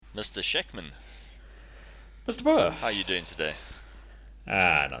Mr. Sheckman, Mr. Boer. how are you doing today?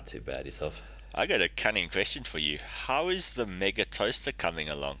 Not too bad yourself. I got a cunning question for you. How is the Mega Toaster coming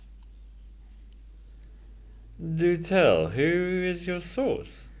along? Do tell, who is your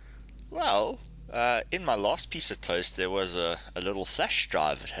source? Well, in my last piece of toast, there was a little flash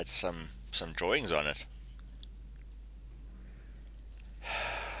drive. It had some drawings on it.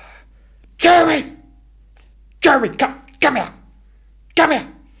 Jeremy! Jeremy, come here! Come here!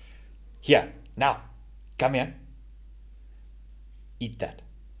 Here, now, come here. Eat that.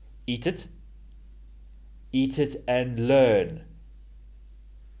 Eat it. Eat it and learn.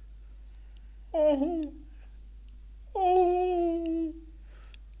 Oh, oh.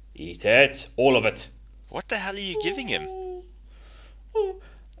 Eat it, all of it. What the hell are you giving him?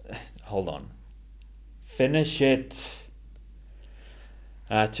 Hold on. Finish it.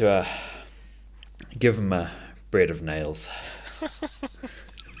 I had to give him a bread of nails.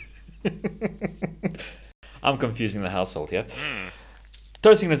 I'm confusing the household here.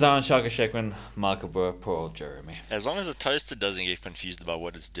 Toasting the Zion Shaka Shekman, Michael Burr, poor old Jeremy. As long as the toaster doesn't get confused about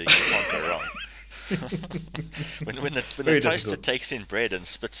what it's doing, you can't go wrong. when the toaster difficult. takes in bread and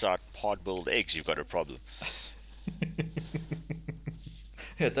spits out hard-boiled eggs, you've got a problem.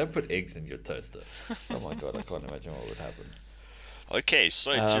 Yeah, don't put eggs in your toaster. Oh my god, I can't imagine what would happen. Okay,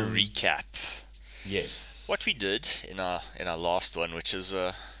 so to recap, Yes. what we did in our last one, which is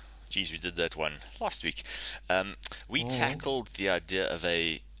we did that one last week. We tackled the idea of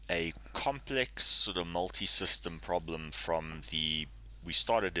a complex sort of multi-system problem from the. We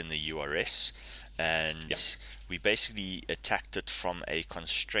started in the URS, and we basically attacked it from a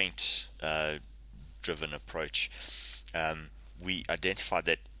constraint driven approach. We identified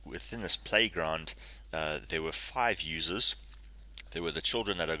that within this playground, there were 5 users. There were the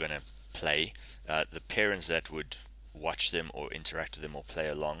children that are going to play, the parents that would watch them or interact with them or play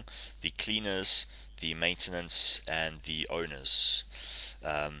along, the cleaners, the maintenance, and the owners.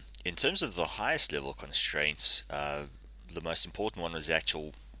 In terms of the highest level constraints, the most important one was the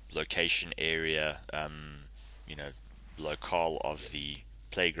actual location area, locale of the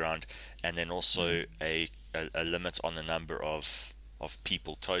playground, and then also a limit on the number of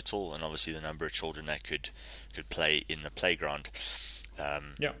people total, and obviously the number of children that could play in the playground.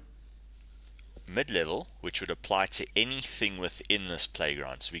 Yeah. Mid-level, which would apply to anything within this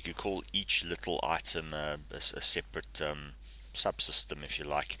playground. So we could call each little item a separate subsystem, if you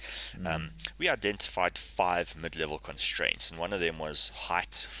like. We identified 5 mid-level constraints, and one of them was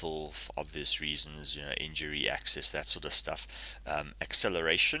height for obvious reasons, injury, access, that sort of stuff.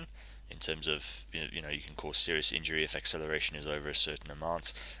 Acceleration, in terms of, you can cause serious injury if acceleration is over a certain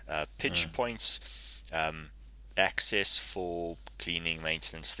amount. Pinch points, access for cleaning,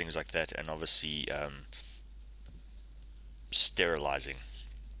 maintenance, things like that, and obviously sterilizing,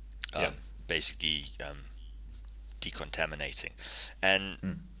 basically decontaminating.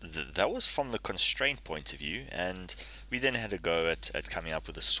 And that was from the constraint point of view, and we then had a go at coming up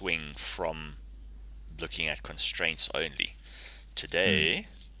with a swing from looking at constraints only. Today,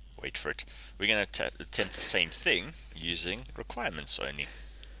 wait for it, we're going to attempt the same thing using requirements only.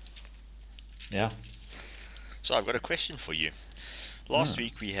 Yeah. So I've got a question for you. Last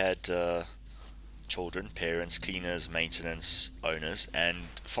week we had children, parents, cleaners, maintenance, owners, and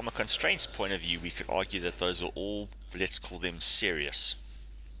from a constraints point of view, we could argue that those are all, let's call them, serious.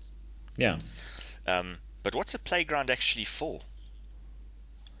 Yeah. But what's a playground actually for?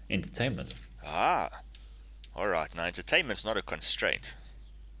 Entertainment. Alright, now entertainment's not a constraint.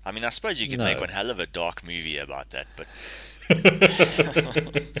 I mean, I suppose you could No. make one hell of a dark movie about that, but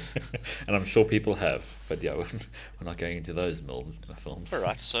And I'm sure people have, but yeah, we're not going into those films.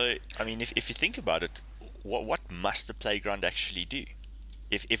 alright, so, I mean, if you think about it, what must the playground actually do?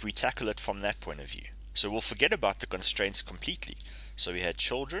 If we tackle it from that point of view. So we'll forget about the constraints completely. So we had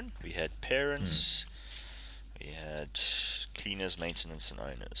children, we had parents, we had cleaners, maintenance, and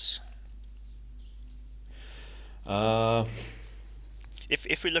owners.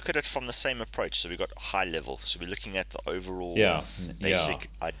 If we look at it from the same approach, so we've got high level, so we're looking at the overall basic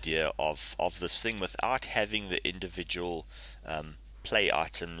idea of this thing without having the individual play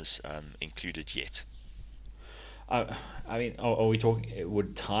items included yet. I mean, are we talking?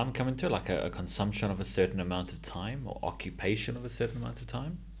 Would time come into it, like a consumption of a certain amount of time, or occupation of a certain amount of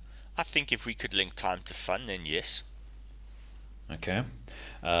time? I think if we could link time to fun, then yes. Okay,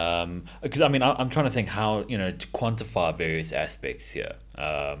 because I mean, I'm trying to think how to quantify various aspects here.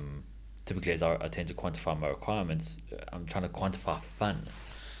 Typically, as I tend to quantify my requirements, I'm trying to quantify fun.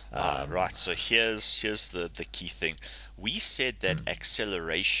 Right, so here's the key thing. We said that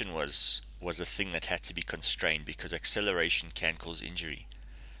acceleration was a thing that had to be constrained because acceleration can cause injury.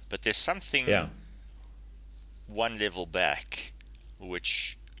 but there's something Yeah. one level back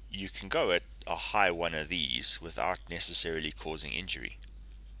which you can go at a high one of these without necessarily causing injury.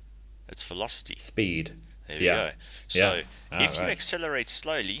 It's velocity. Speed. There we Yeah. go. Yeah. So Ah, if you right. accelerate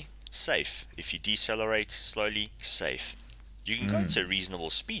slowly, it's safe. If you decelerate slowly, safe. You can go to a reasonable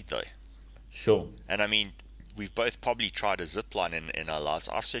speed though. Sure. And I mean, we've both probably tried a zip line in our lives.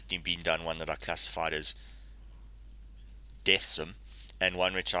 I've certainly been done one that I classified as deathsome, and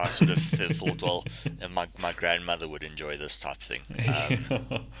one which I sort of thought, well, my grandmother would enjoy this type thing.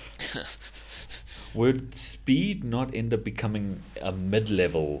 Would speed not end up becoming a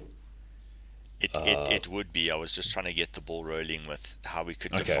mid-level? It would be. I was just trying to get the ball rolling with how we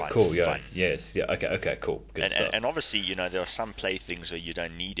could Okay, define cool. Yeah. fun. Yes. Yeah. Okay. Okay. Cool. Good And, stuff. and obviously, there are some playthings where you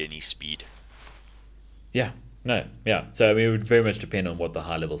don't need any speed. Yeah. No. Yeah. So I mean, it would very much depend on what the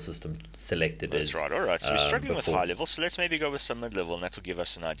high-level system selected That's is. right. All right. So we're struggling with Before. high level. So let's maybe go with some mid level, and that will give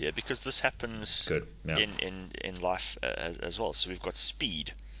us an idea because this happens Good. Yeah. in life as well. So we've got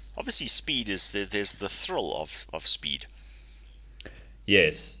speed. Obviously, speed is there's the thrill of speed,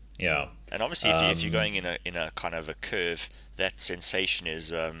 Yes. Yeah. and obviously if you're going in a kind of a curve, that sensation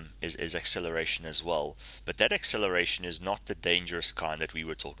is acceleration as well. But that acceleration is not the dangerous kind that we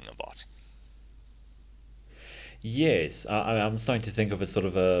were talking about. Yes, I'm starting to think of a sort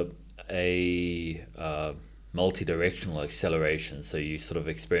of a multi-directional acceleration. So you sort of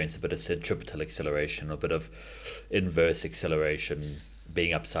experience a bit of centripetal acceleration, a bit of inverse acceleration,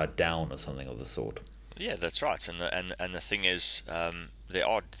 being upside down or something of the sort. Yeah, that's right. And the thing is, there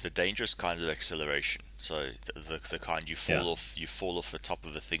are the dangerous kinds of acceleration. So the kind Yeah. you fall off the top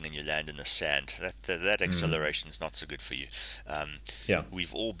of a thing and you land in the sand. That acceleration is not so good for you. Yeah.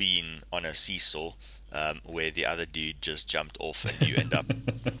 We've all been on a seesaw. Where the other dude just jumped off and you end up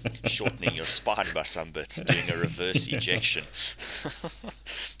shortening your spine by some bits, doing a reverse ejection.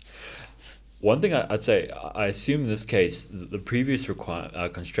 One thing I'd say, I assume in this case, the previous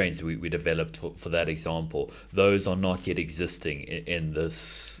constraints we developed for that example, those are not yet existing in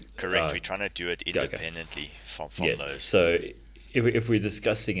this. Correct. We're trying to do it Okay. independently from Yes. those. So if we're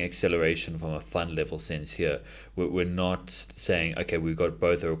discussing acceleration from a fun level sense here, we're not saying, okay, we've got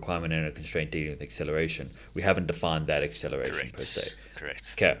both a requirement and a constraint dealing with acceleration. We haven't defined that acceleration per se.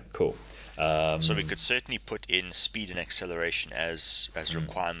 Correct. Okay, cool. So we could certainly put in speed and acceleration as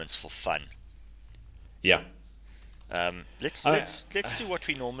requirements for fun. Yeah. Let's do what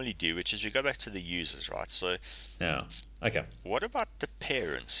we normally do, which is we go back to the users, right? So Yeah. Okay. what about the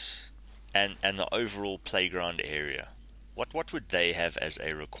parents and the overall playground area? What would they have as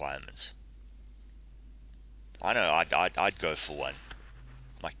a requirement? I know I'd go for one.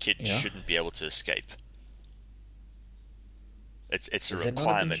 My kid Yeah. shouldn't be able to escape. It's a Is it not a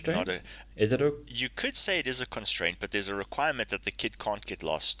requirement, not constraint? a. Is it a You could say it is a constraint, but there's a requirement that the kid can't get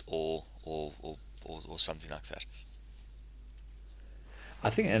lost or something like that. I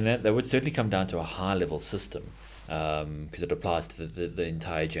think, and that would certainly come down to a high level system, because it applies to the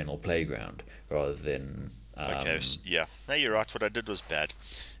entire general playground rather than. Okay, yeah. No, you're right. What I did was bad.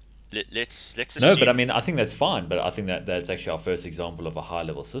 Let's No, assume. but I mean, I think that's fine. But I think that's actually our first example of a high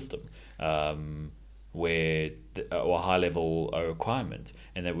level system, where or a high level requirement,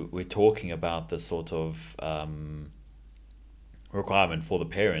 and that we're talking about the sort of requirement for the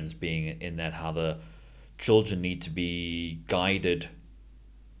parents being in that how the children need to be guided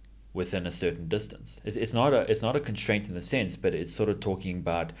within a certain distance. It's not a constraint in the sense, but it's sort of talking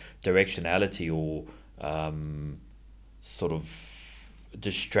about directionality or sort of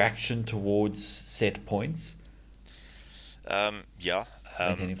distraction towards set points. Yeah.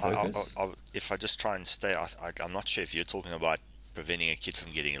 Maintaining focus. If I just try and stay, I'm not sure if you're talking about preventing a kid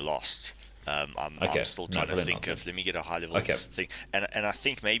from getting lost. Okay. I'm still No, trying to probably think not. of. Let me get a high level Okay. thing, and I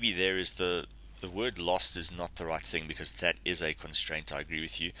think maybe there is the word lost is not the right thing because that is a constraint. I agree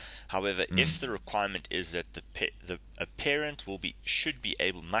with you. However, if the requirement is that a parent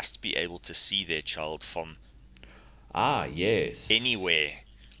must be able to see their child from Ah, yes. anywhere.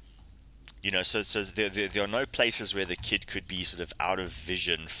 So there are no places where the kid could be sort of out of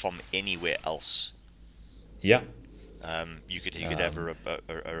vision from anywhere else. Yeah. You could have a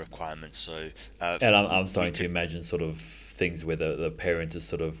requirement. So And I'm starting to imagine sort of things where the parent is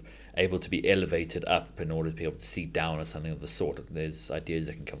sort of able to be elevated up in order to be able to see down or something of the sort. There's ideas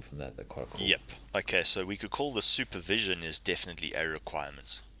that can come from that. They're quite cool. yep. Okay, so we could call the supervision is definitely a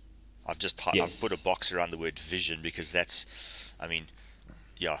requirement. I've Yes. put a box around the word vision because that's, I mean,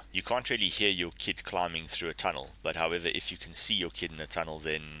 yeah, you can't really hear your kid climbing through a tunnel. But however, if you can see your kid in a tunnel,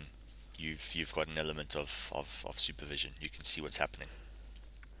 then you've got an element of supervision. You can see what's happening.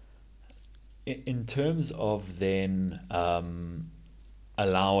 In terms of then,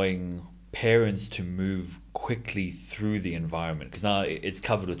 allowing parents to move quickly through the environment, because now it's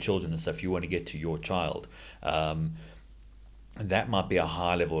covered with children and stuff. You want to get to your child. That might be a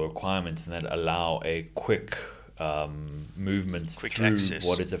high level requirement, and that allow a quick movement Quick through access.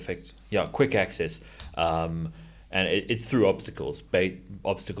 what is quick access. And it's through obstacles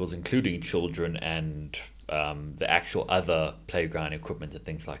including children and the actual other playground equipment and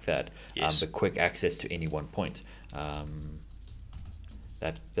things like that. Yes. But quick access to any one point.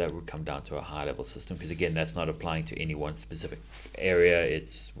 That would come down to a high level system, because again, that's not applying to any one specific area.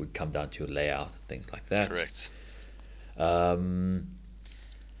 It's would come down to a layout and things like that. Correct.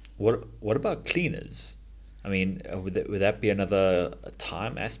 What about cleaners? I mean, would that be another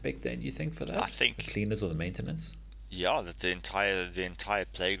time aspect then, you think, for that? I think- The cleaners or the maintenance? Yeah, that the entire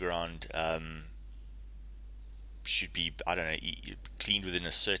playground should be, I don't know, cleaned within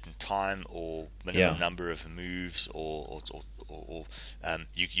a certain time or minimum Yeah. number of moves, or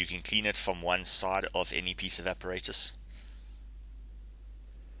you can clean it from one side of any piece of apparatus.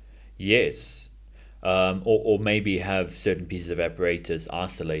 Yes. Or maybe have certain pieces of apparatus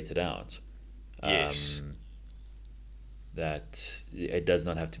isolated out. Yes. That it does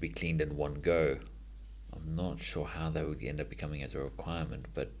not have to be cleaned in one go. I'm not sure how that would end up becoming as a requirement,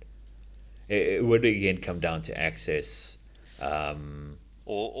 but it would again come down to access.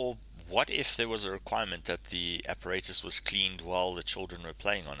 Or what if there was a requirement that the apparatus was cleaned while the children were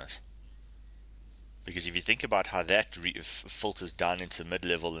playing on it? Because if you think about how that filters down into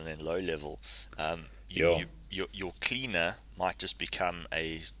mid-level and then low-level, Yeah. your cleaner might just become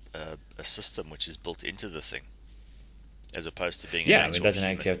a system which is built into the thing, as opposed to being an Yeah, I mean, it actual doesn't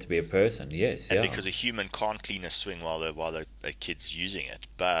human. actually have to be a person. Yes, And yeah. because a human can't clean a swing while a kid's using it,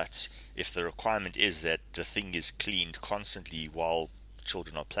 but if the requirement is that the thing is cleaned constantly while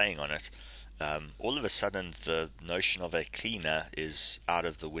children are playing on it, all of a sudden the notion of a cleaner is out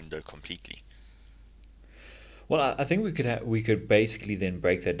of the window completely. Well, I think we could basically then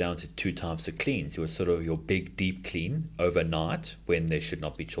break that down to two types of cleans. Your sort of your big deep clean overnight when there should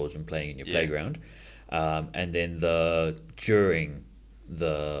not be children playing in your Yeah. playground, and then the during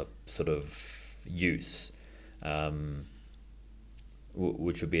the sort of use,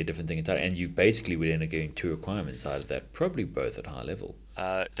 which would be a different thing entirely. And you basically would end up getting two requirements out of that, probably both at high level.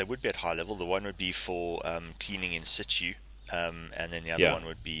 They would be at high level. The one would be for cleaning in situ, and then the other Yeah. one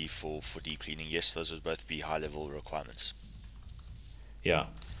would be for deep cleaning. Yes, those would both be high level requirements. Yeah.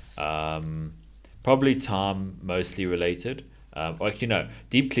 Probably time mostly related. Like,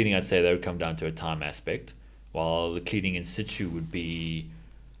 deep cleaning, I'd say that would come down to a time aspect, while the cleaning in situ would be,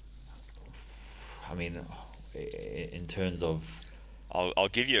 I mean, in terms of, I'll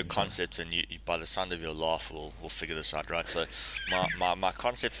give you a concept, and you by the sound of your laugh, we'll figure this out, right? So, my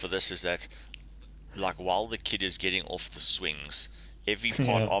concept for this is that, like, while the kid is getting off the swings, every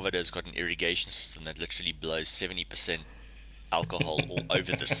part Yeah. of it has got an irrigation system that literally blows 70% alcohol all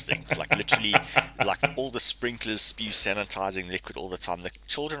over this thing. Like, literally, like, all the sprinklers spew sanitizing liquid all the time. The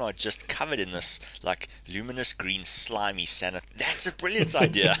children are just covered in this, like, luminous green, slimy That's a brilliant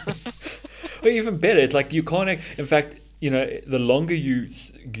idea. or even better, it's like you can't, in fact, the longer you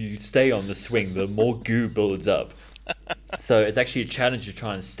stay on the swing, the more goo builds up. So it's actually a challenge to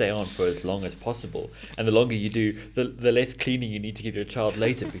try and stay on for as long as possible. And the longer you do, the less cleaning you need to give your child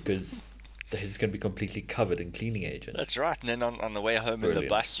later, because it's going to be completely covered in cleaning agent. That's right. And then on the way home in the Brilliant.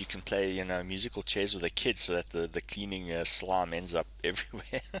 bus, you can play, musical chairs with the kids so that the cleaning slime ends up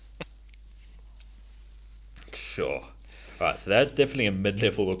everywhere. Sure. Right, so that's definitely a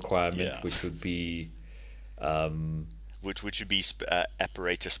mid-level requirement, Yeah. which would be which would be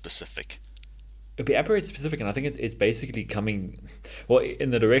apparatus specific. it'd be apparatus specific, and I think it's basically coming, well, in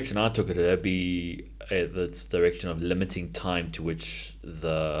the direction I took it, it'd be the direction of limiting time to which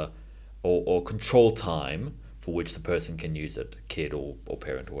or control time for which the person can use it, kid or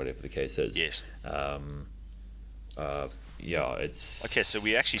parent or whatever the case is. Yes. Yeah, it's Okay, so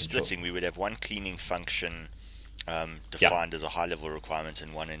we're actually control. splitting. We would have one cleaning function defined as a high level requirement,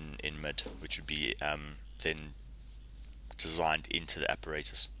 and one in mid, which would be then designed into the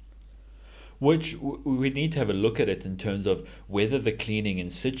apparatus. Which we need to have a look at it in terms of whether the cleaning in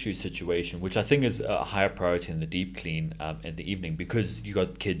situ situation, which I think is a higher priority than the deep clean in the evening, because you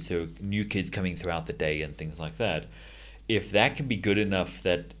got new kids coming throughout the day and things like that. If that can be good enough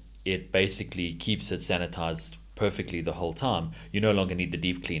that it basically keeps it sanitized perfectly the whole time, you no longer need the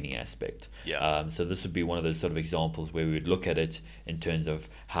deep cleaning aspect. Yeah. So this would be one of those sort of examples where we would look at it in terms of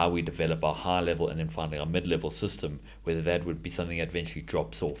how we develop our high level and then finally our mid level system, whether that would be something that eventually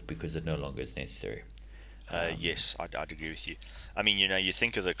drops off because it no longer is necessary. Yes, I'd agree with you. I mean, you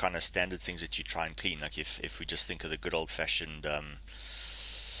think of the kind of standard things that you try and clean. Like if we just think of the good old fashioned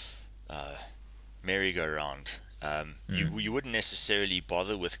merry-go-round. You wouldn't necessarily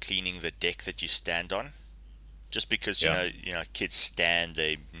bother with cleaning the deck that you stand on, just because Yeah. kids stand,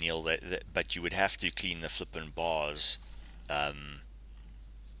 they kneel, but you would have to clean the flippin' bars,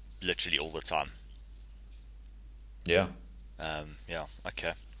 literally all the time. Yeah. Yeah,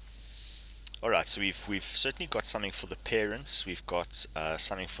 okay. All right, so we've certainly got something for the parents. We've got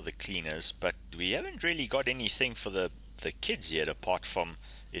something for the cleaners, but we haven't really got anything for the kids yet. Apart from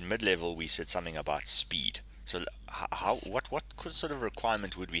in mid-level, we said something about speed. So how what sort of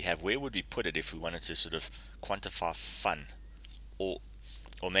requirement would we have? Where would we put it if we wanted to sort of quantify fun, or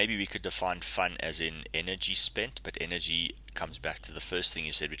or maybe we could define fun as in energy spent, but energy comes back to the first thing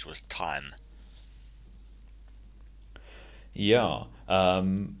you said, which was time. Yeah.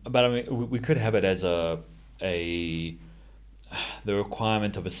 But I mean, we could have it as a the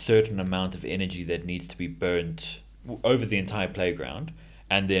requirement of a certain amount of energy that needs to be burnt over the entire playground.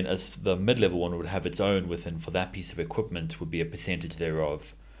 And then as the mid-level one would have its own within for that piece of equipment would be a percentage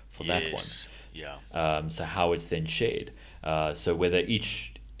thereof for that one. Yes. Yeah. So how it's then shared. So whether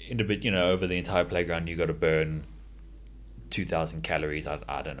each individual, over the entire playground, you got to burn 2,000 calories.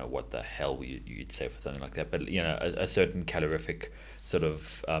 I don't know what the hell you'd say for something like that, but a certain calorific sort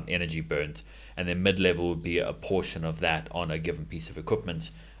of energy burnt, and then mid-level would be a portion of that on a given piece of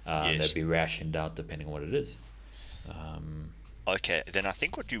equipment. Yes. That'd be rationed out depending on what it is. Okay, then I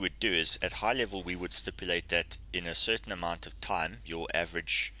think what we would do is at high level we would stipulate that in a certain amount of time, your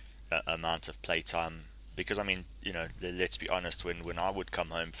average amount of playtime. Because I mean, let's be honest. When I would come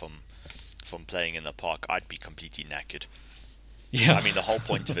home from playing in the park, I'd be completely knackered. I Yeah. mean, the whole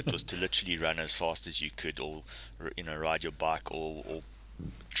point of it was to literally run as fast as you could, or ride your bike, or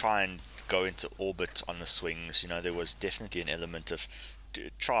try and go into orbit on the swings. There was definitely an element of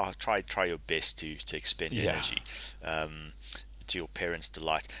try your best to expend Yeah. energy. To your parents'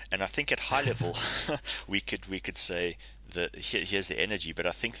 delight. And I think at high level, we could say that here's the energy. But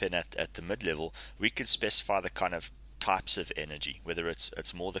I think then at the mid level, we could specify the kind of types of energy, whether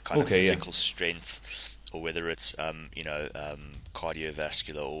it's more the kind of Okay. Yeah. physical strength, or whether it's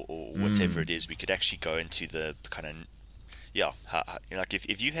cardiovascular, or whatever it is. We could actually go into the kind of, yeah, like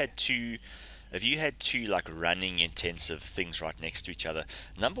if you had two like running intensive things right next to each other,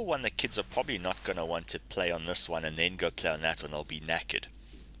 number one, the kids are probably not going to want to play on this one and then go play on that one. They'll be knackered.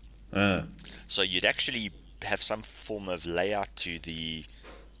 Uh, So you'd actually have some form of layout to the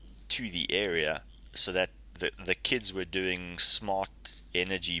area, so that the kids were doing smart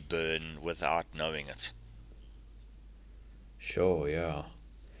energy burn without knowing it. sure. Yeah.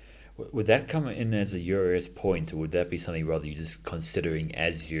 Would that come in as a URS point, or would that be something rather you're just considering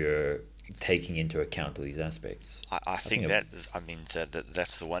as you're taking into account all these aspects? I I think think that, I mean,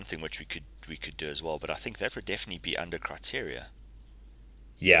 that's the one thing which we could do as well. But I think that would definitely be under criteria.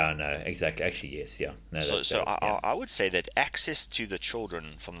 yeah, no, exactly. Actually, yes, yeah. No, So, that's so better. I, Yeah. I I would say that access to the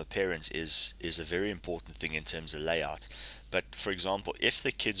children from the parents is a very important thing in terms of layout. But for example, if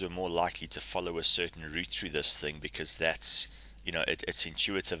the kids were more likely to follow a certain route through this thing, because that's, it's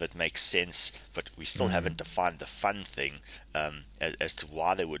intuitive, it makes sense, but we still haven't defined the fun thing, as to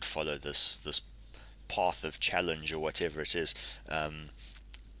why they would follow this path of challenge or whatever it is.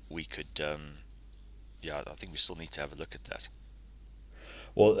 We could, yeah, I think we still need to have a look at that.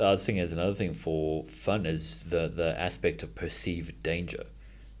 Well, I was thinking as another thing for fun is the aspect of perceived danger.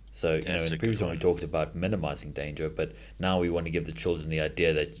 So, in That's the a good previous one we one. talked about minimizing danger, but now we want to give the children the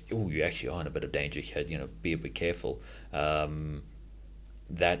idea that, oh, you actually are in a bit of danger here, be a bit careful.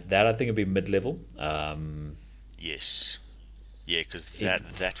 That I think would be mid-level. Yes. Yeah, because It,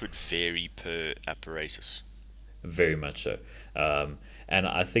 that would vary per apparatus. Very much so. And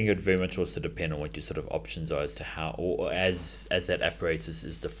I think it would very much also depend on what your sort of options are as to how, or as that apparatus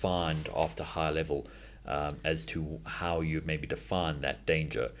is defined after high level, as to how you maybe define that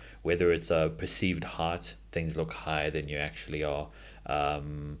danger. Whether it's a perceived height, things look higher than you actually are.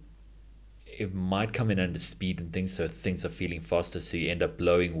 Um, it might come in under speed and things, so things are feeling faster, so you end up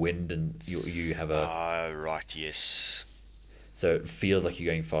blowing wind and you have a, Ah, right, yes. so it feels like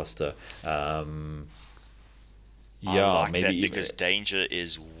you're going faster. Um, I yeah, like maybe that even, because danger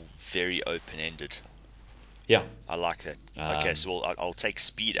is very open-ended. yeah. I like that. Okay, Um, so I'll take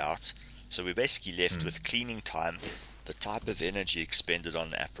speed out. So we're basically left mm, with cleaning time, the type of energy expended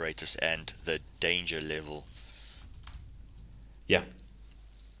on the apparatus, and the danger level. yeah.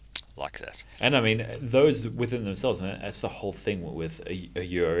 Like that. And I mean, those within themselves, and that's the whole thing with a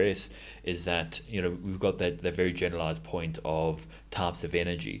URS, is that we've got that very generalized point of types of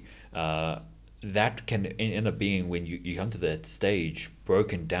energy. that can end up being, when you come to that stage,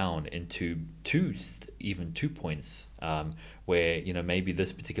 broken down into even 2 points, where maybe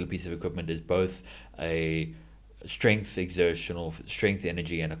this particular piece of equipment is both a strength exertional strength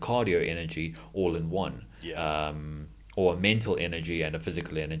energy and a cardio energy all in one. Yeah. Or a mental energy and a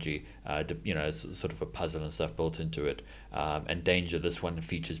physical energy, it's sort of a puzzle and stuff built into it. And danger, this one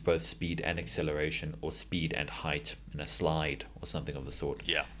features both speed and acceleration, or speed and height in a slide or something of the sort.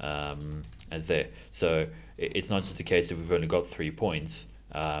 Yeah. As there. So it's not just a case that we've only got 3 points.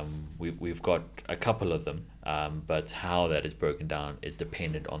 We've got a couple of them, but how that is broken down is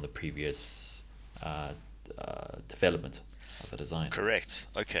dependent on the previous development of the design. Correct.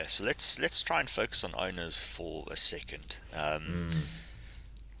 Okay, so let's try and focus on owners for a second. I'm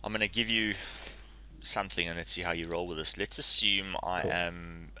going to give you something, and let's see how you roll with this. Let's assume I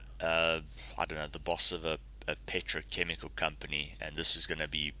am, I don't know, the boss of a petrochemical company, and this is going to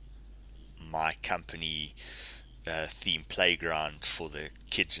be my company theme playground for the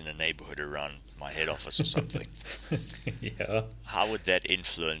kids in the neighborhood around my head office or something. Yeah. How would that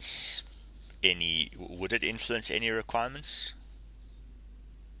influence would it influence any requirements?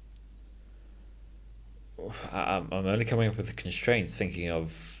 I'm only coming up with the constraints, thinking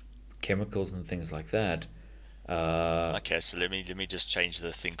of chemicals and things like that. Okay, so let me just change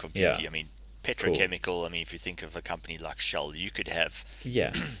the thing completely. Yeah. I mean, petrochemical. I mean, if you think of a company like Shell, you could have,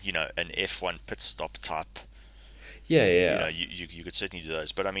 Yeah. an F1 pit stop type. Yeah. You could certainly do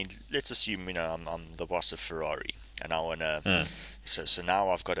those. But I mean, let's assume I'm the boss of Ferrari, and I wanna. So now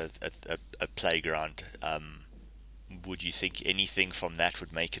I've got a playground. Would you think anything from that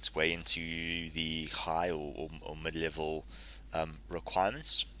would make its way into the high or mid-level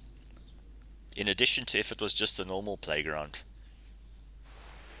requirements? In addition to if it was just a normal playground.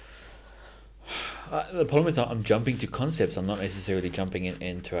 The problem is I'm jumping to concepts. I'm not necessarily jumping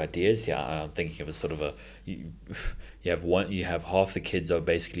into ideas here. I'm thinking of a sort of you have half the kids are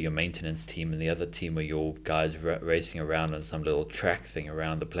basically your maintenance team, and the other team are your guys racing around on some little track thing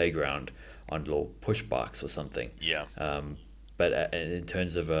around the playground on little push bikes or something. Yeah. But in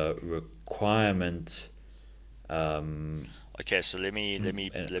terms of a requirement, okay, so let me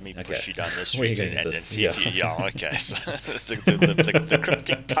push you down this Where you route going with and this? see if you. Yeah, okay. So the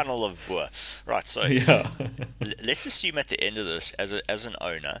cryptic tunnel of Boer. Right. So yeah. let's assume at the end of this, as an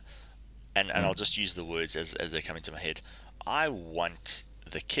owner, and I'll just use the words as they come into my head. I want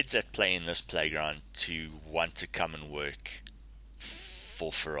the kids that play in this playground to want to come and work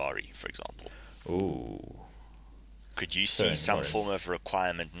for Ferrari, for example. Ooh. Could you see some form of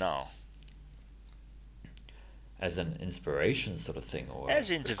requirement now? As an inspiration sort of thing, or as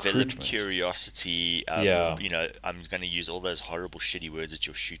in develop curiosity. Yeah. I'm going to use all those horrible shitty words that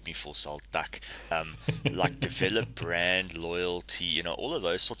you'll shoot me for, so I'll duck. Like develop brand loyalty, all of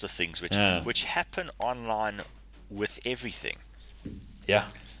those sorts of things which happen online with everything. Yeah.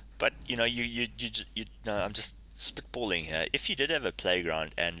 But I'm just spitballing here. If you did have a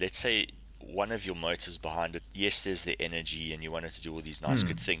playground, and let's say one of your motors behind it, yes, there's the energy, and you wanted to do all these nice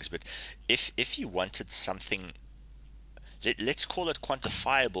good things, but if you wanted something, let's call it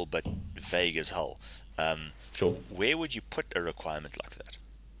quantifiable but vague as hell, Sure. where would you put a requirement like that?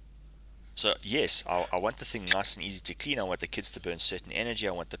 So yes, I want the thing nice and easy to clean. I want the kids to burn certain energy.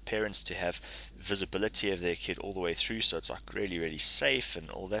 I want the parents to have visibility of their kid all the way through, so it's like really, really safe and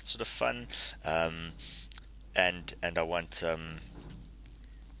all that sort of fun. And I want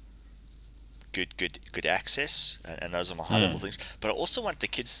good access, and those are my high level things. But I also want the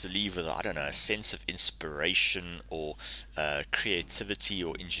kids to leave with, I don't know, a sense of inspiration or creativity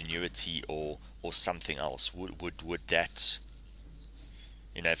or ingenuity or something else. Would that,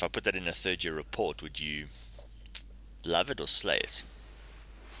 if I put that in a third year report, would you love it or slay it?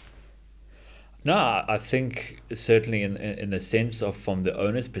 No, I think certainly in the sense of, from the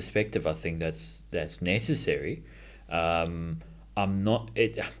owner's perspective, I think that's necessary. I'm not.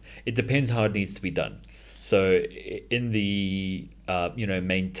 It depends how it needs to be done. So in the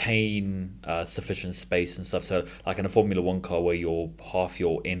maintain sufficient space and stuff. So like in a Formula One car, where half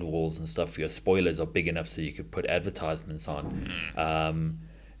your end walls and stuff, your spoilers are big enough so you could put advertisements on.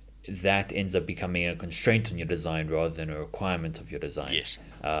 That ends up becoming a constraint on your design rather than a requirement of your design. Yes.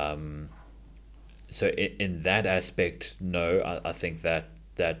 So in that aspect, no, I think that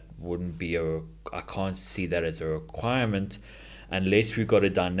wouldn't be I can't see that as a requirement, unless we've got a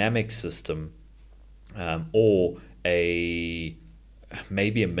dynamic system, or maybe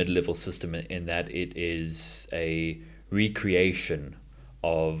a mid-level system, in that it is a recreation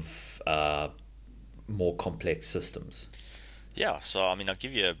of more complex systems. Yeah, so I mean, I'll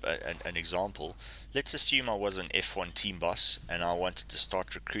give you an example. Let's assume I was an F1 team boss and I wanted to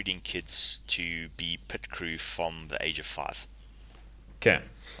start recruiting kids to be pit crew from the age of 5. Okay.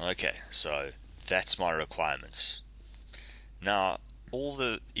 Okay, so that's my requirements. Now, all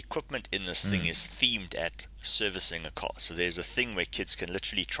the equipment in this thing Mm. is themed at servicing a car. So there's a thing where kids can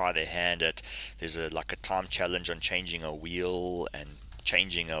literally try their hand at. There's a like a time challenge on changing a wheel and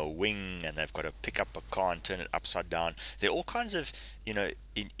changing a wing, and they've got to pick up a car and turn it upside down. There are all kinds of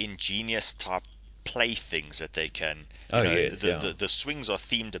ingenious type play things that they can. Oh yes, The, yeah. the swings are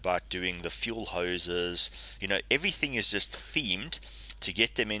themed about doing the fuel hoses. Everything is just themed to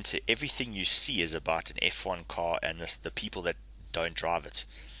get them into everything you see is about an F1 car and the people that don't drive it.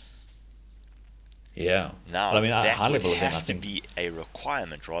 Yeah. But Now, I mean, at a high that would level, then I have to think be a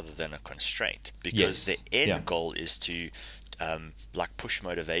requirement rather than a constraint because the yes. Yeah. end goal is to like push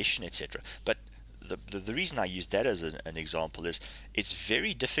motivation, etc. But the reason I use that as an example is it's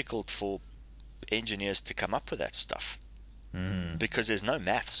very difficult for engineers to come up with that stuff Mm. because there's no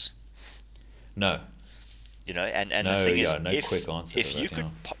maths. No. And the No. thing is, Yeah. No quick answer to if you that.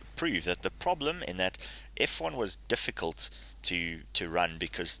 could prove that the problem in that F1 was difficult to run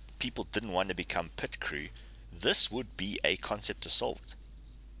because people didn't want to become pit crew, this would be a concept to solve it.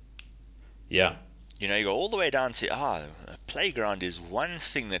 Yeah. You go all the way down to a playground is one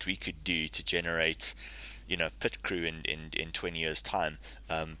thing that we could do to generate pit crew in 20 years time.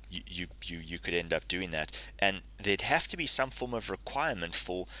 You could end up doing that, and there'd have to be some form of requirement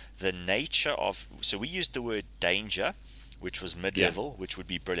for the nature of. So we used the word danger, which was Yeah. mid-level, which would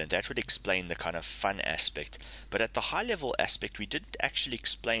be brilliant. That would explain the kind of fun aspect. But at the high level aspect, we didn't actually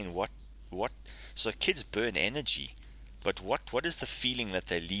explain what. So kids burn energy, but what is the feeling that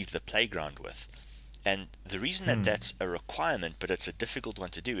they leave the playground with? And the reason that Hmm. that's a requirement, but it's a difficult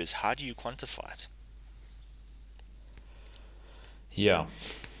one to do, is how do you quantify it? Yeah.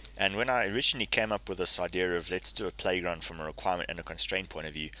 And when I originally came up with this idea of let's do a playground from a requirement and a constraint point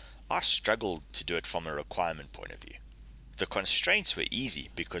of view, I struggled to do it from a requirement point of view. The constraints were easy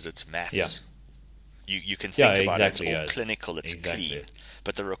because it's Yeah. maths. You can Yeah. think about it, it's Exactly. all Yes. clinical, it's Exactly. clean.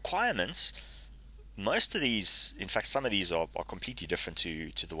 But the requirements, most of these, in fact, some of these are completely different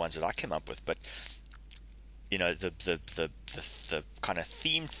to the ones that I came up with. But the kind of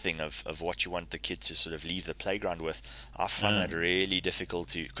themed thing of what you want the kid to sort of leave the playground with, I find Uh, that really difficult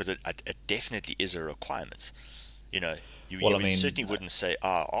to because it definitely is a requirement. You know, well, you I mean, certainly wouldn't say,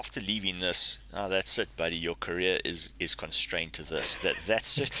 after leaving this, that's it, buddy. Your career is constrained to this. That's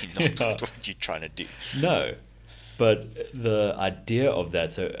certainly not yeah. what you're trying to do. No. But the idea of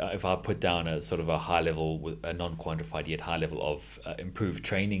that, so if I put down a sort of a high level, with a non-quantified yet high level of improved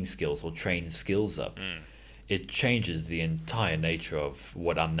training skills or train skills up, Mm, it changes the entire nature of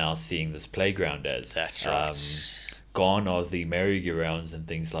what I'm now seeing this playground as. that's right. Gone are the merry-go-rounds and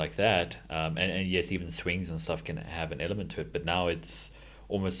things like that, and yes, even swings and stuff can have an element to it, but now it's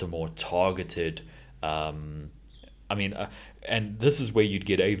almost a more targeted. Um, I mean, and this is where you'd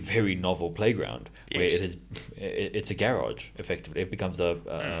get a very novel playground where Yes. it's a garage effectively. It becomes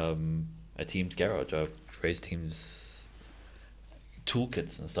Mm. a team's garage, a race team's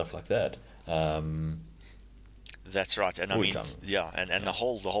toolkits and stuff like that. Um, That's right, and I which mean, yeah, and yeah, the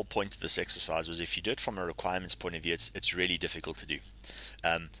whole point of this exercise was if you do it from a requirements point of view, it's really difficult to do.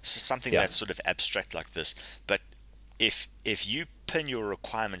 So something yeah, that's sort of abstract like this, but if you pin your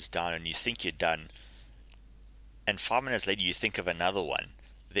requirements down and you think you're done, and 5 minutes later you think of another one,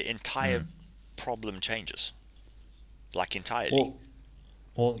 the entire mm. problem changes, like entirely. Well,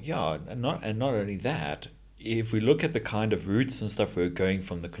 well, yeah, and not only that. If we look at the kind of routes and stuff we're going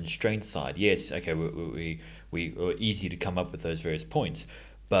from the constraint side, yes, okay, we were easy to come up with those various points,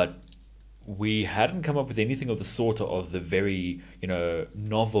 but we hadn't come up with anything of the sort of the very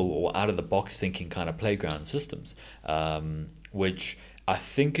novel or out of the box thinking kind of playground systems, which I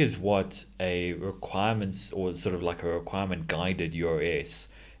think is what a requirements or sort of like a requirement guided URS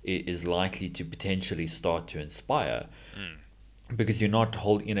is likely to potentially start to inspire, Mm, because you're not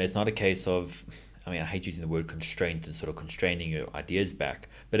hold it's not a case of, I mean, I hate using the word constraint and sort of constraining your ideas back,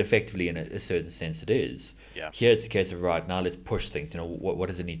 but effectively in a certain sense it is. yeah, Here it's a case of, right, now let's push things. What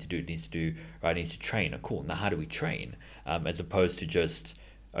does it need to do? It needs to do, right, it needs to train. Oh, cool. Now how do we train? As opposed to just,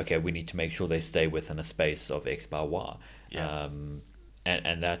 okay, we need to make sure they stay within a space of X by Y. yeah. Um,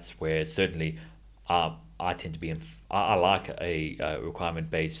 and that's where certainly I tend to be I like a, requirement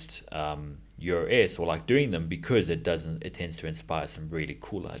based URS, or like doing them, because it tends to inspire some really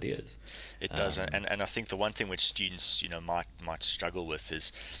cool ideas. It does, Um, and I think the one thing which students might struggle with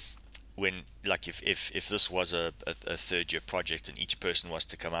is when, if this was a third year project and each person was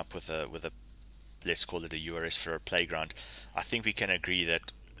to come up with a let's call it a URS for a playground, I think we can agree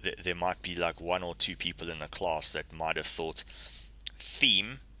that there might be like one or two people in the class that might have thought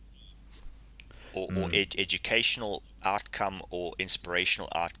theme or educational outcome or inspirational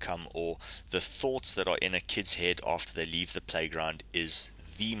outcome, or the thoughts that are in a kid's head after they leave the playground, is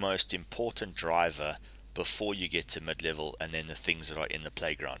the most important driver before you get to mid-level, and then the things that are in the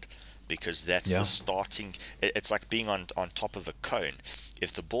playground, because that's the starting. It's like being on top of a cone.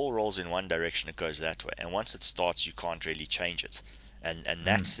 If the ball rolls in one direction, it goes that way, and once it starts, you can't really change it. And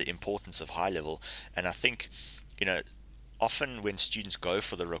that's the importance of high level. And I think, often when students go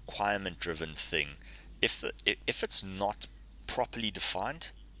for the requirement driven thing, if it's not properly defined,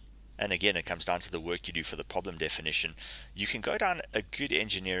 and again it comes down to the work you do for the problem definition, you can go down a good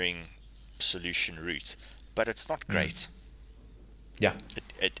engineering solution route, but it's not great. Yeah.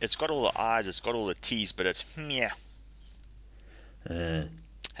 It's got all the I's, it's got all the T's, but it's yeah.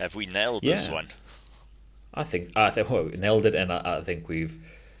 Have we nailed this one? I think we nailed it, and I think we've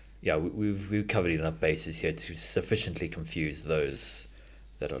covered enough bases here to sufficiently confuse those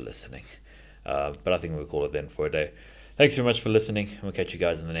that are listening. But I think we'll call it then for a day. Thanks very much for listening. We'll catch you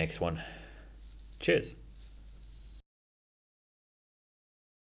guys in the next one. Cheers.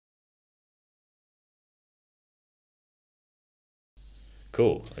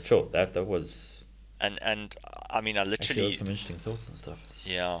 Cool. Sure. That was. And I mean, I literally some interesting thoughts and stuff.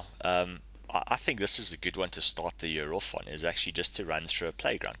 Yeah. I think this is a good one to start the year off on, is actually just to run through a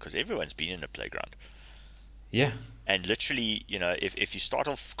playground, because everyone's been in a playground. Yeah. And literally, if you start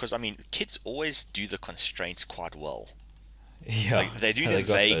off, because I mean, kids always do the constraints quite well. Yeah. Like they do them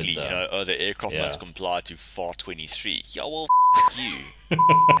vaguely, the aircraft must comply to FAR 23. Yeah, well, you.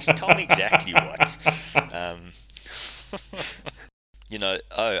 Just tell me exactly what.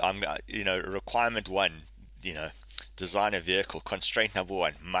 Requirement 1, design a vehicle. Constraint number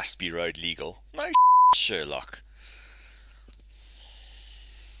 1 must be road legal. No, Sherlock.